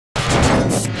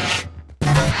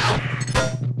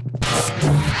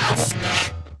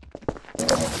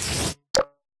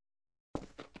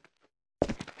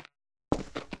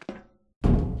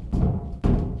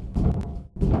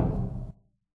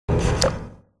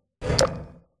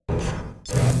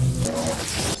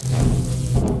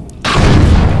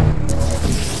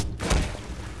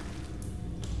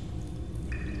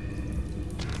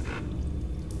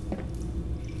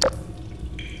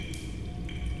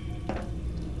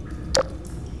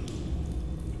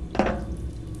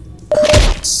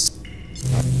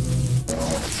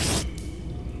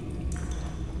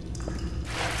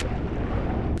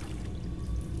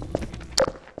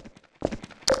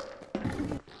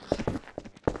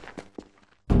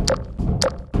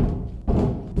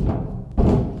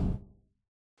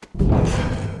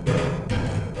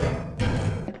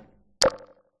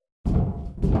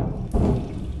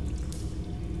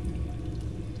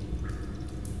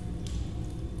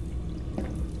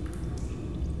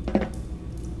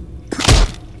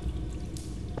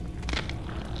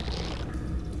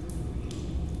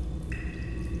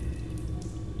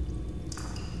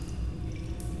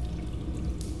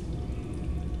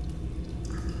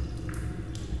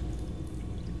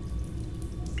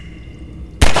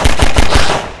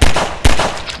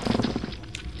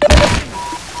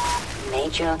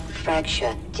Major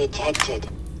fracture detected.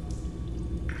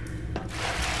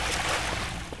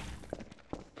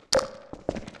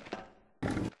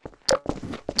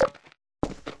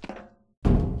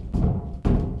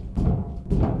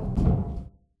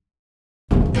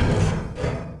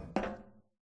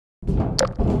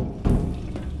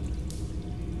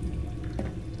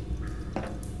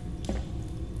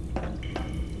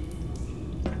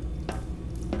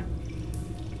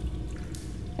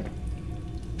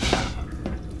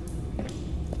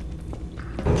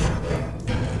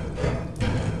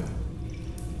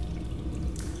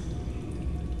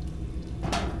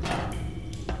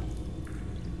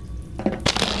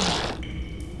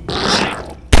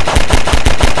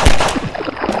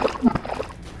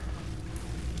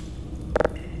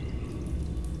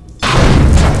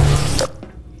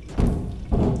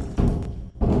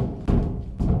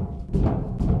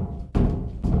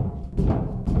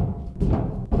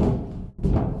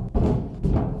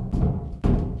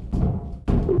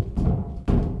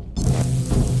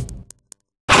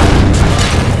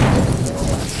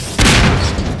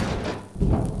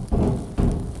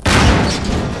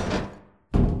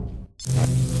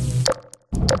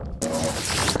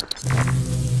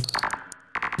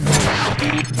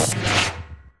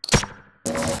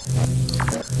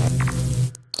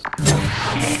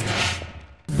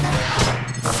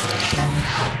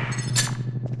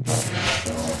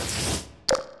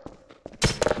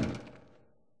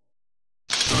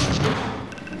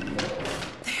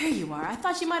 There you are. I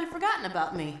thought you might have forgotten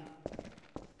about me.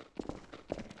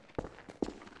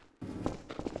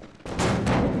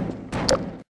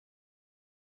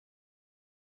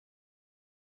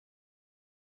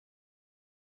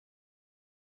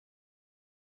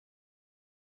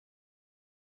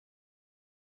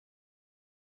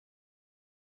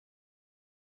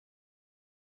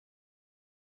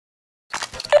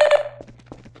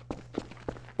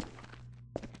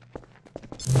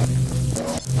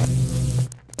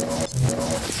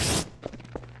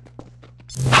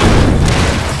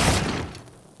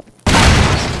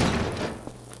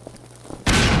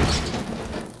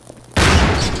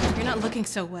 You're not looking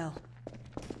so well.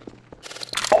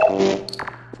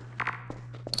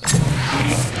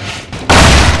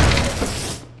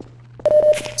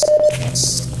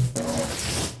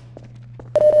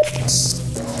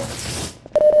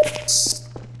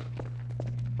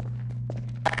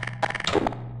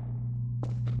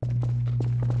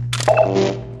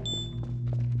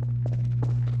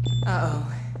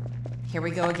 Uh-oh. Here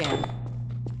we go again.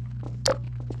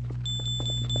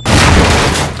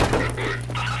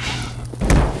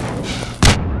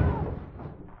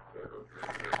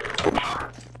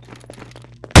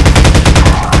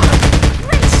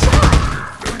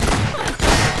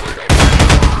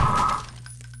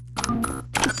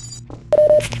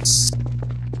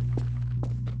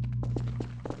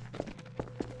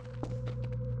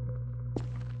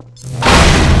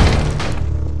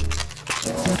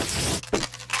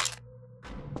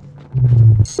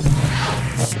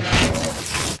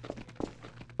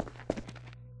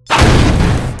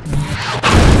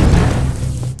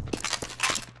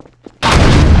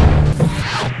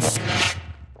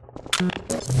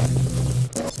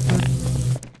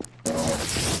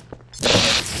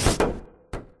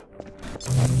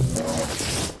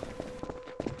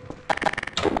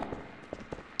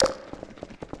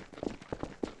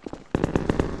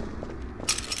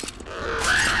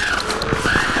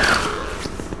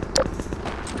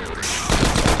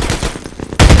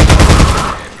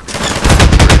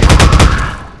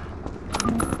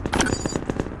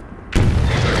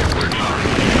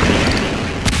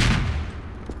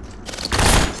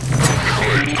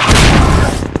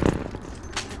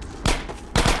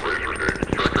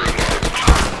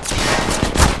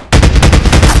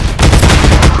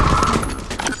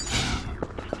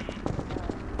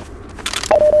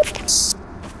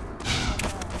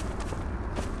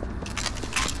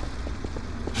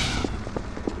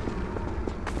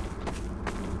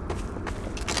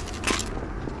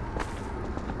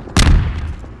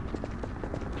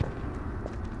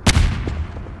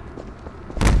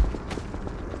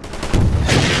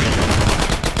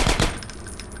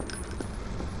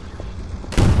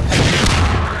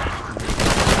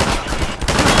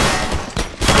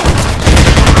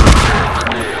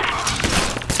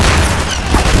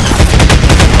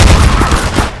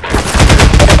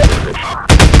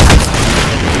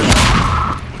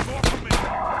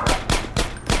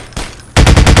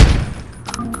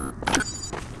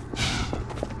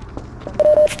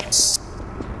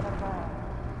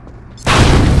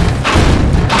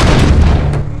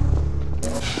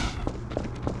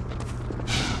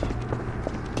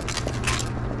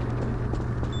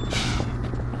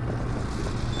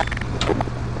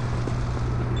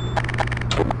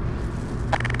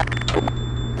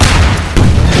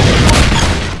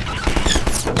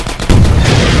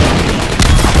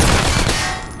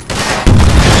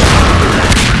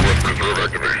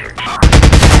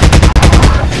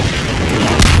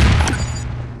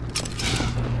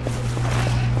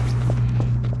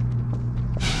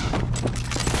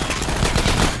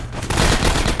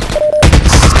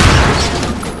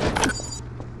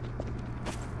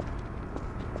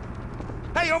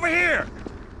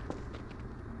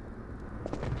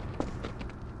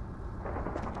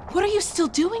 What are you still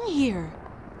doing here?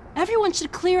 Everyone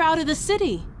should clear out of the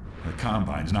city. The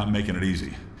Combine's not making it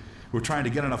easy. We're trying to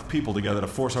get enough people together to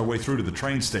force our way through to the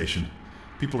train station.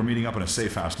 People are meeting up in a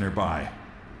safe house nearby.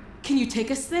 Can you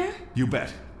take us there? You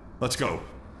bet. Let's go.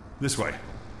 This way.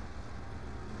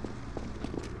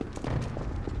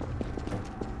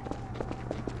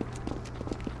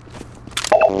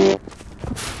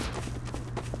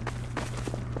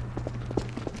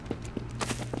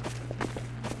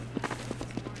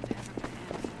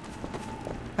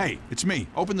 Hey, it's me.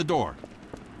 Open the door.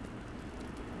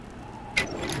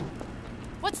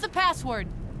 What's the password?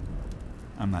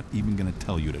 I'm not even gonna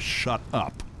tell you to shut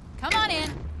up. Come on in.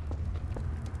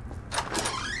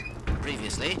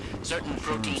 Previously, certain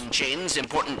protein chains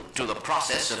important to the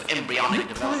process of embryonic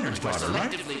development were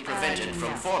selectively prevented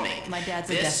from forming. My dad's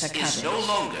a This Odessa is cabbage. no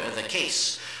longer the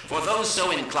case. For those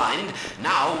so inclined,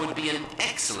 now would be an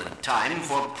excellent time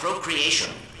for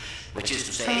procreation. Which is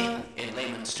to say, in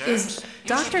layman's terms, is you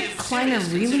Dr. should give Kleiner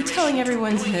serious really consideration telling to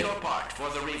everyone doing to your part for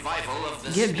the revival of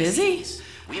the get busy? species.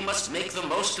 We must make the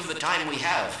most of the time we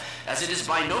have, as it is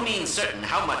by no means certain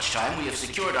how much time we have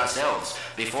secured ourselves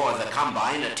before the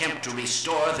Combine attempt to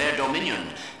restore their dominion,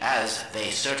 as they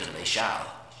certainly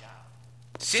shall.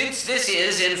 Since this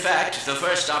is, in fact, the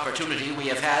first opportunity we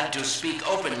have had to speak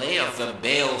openly of the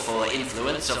baleful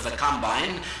influence of the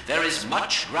Combine, there is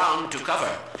much ground to cover.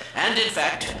 And in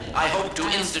fact, I hope to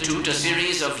institute a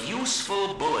series of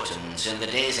useful bulletins in the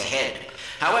days ahead.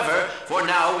 However, for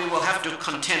now we will have to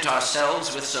content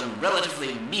ourselves with some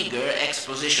relatively meager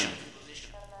exposition.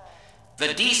 The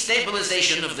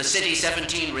destabilization of the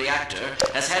City-17 reactor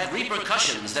has had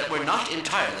repercussions that were not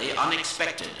entirely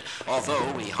unexpected,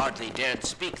 although we hardly dared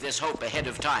speak this hope ahead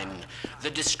of time. The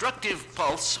destructive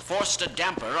pulse forced a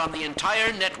damper on the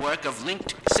entire network of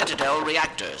linked Citadel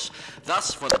reactors.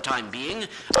 Thus, for the time being,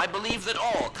 I believe that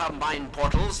all Combine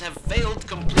portals have failed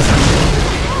completely.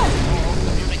 All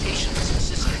communications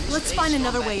systems Let's based find on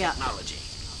another that way up. technology.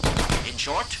 In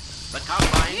short, the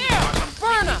Combine are completely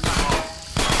burn 'em!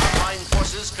 Combine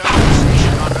forces currently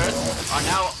stationed on Earth are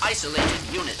now isolated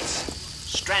units,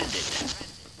 stranded.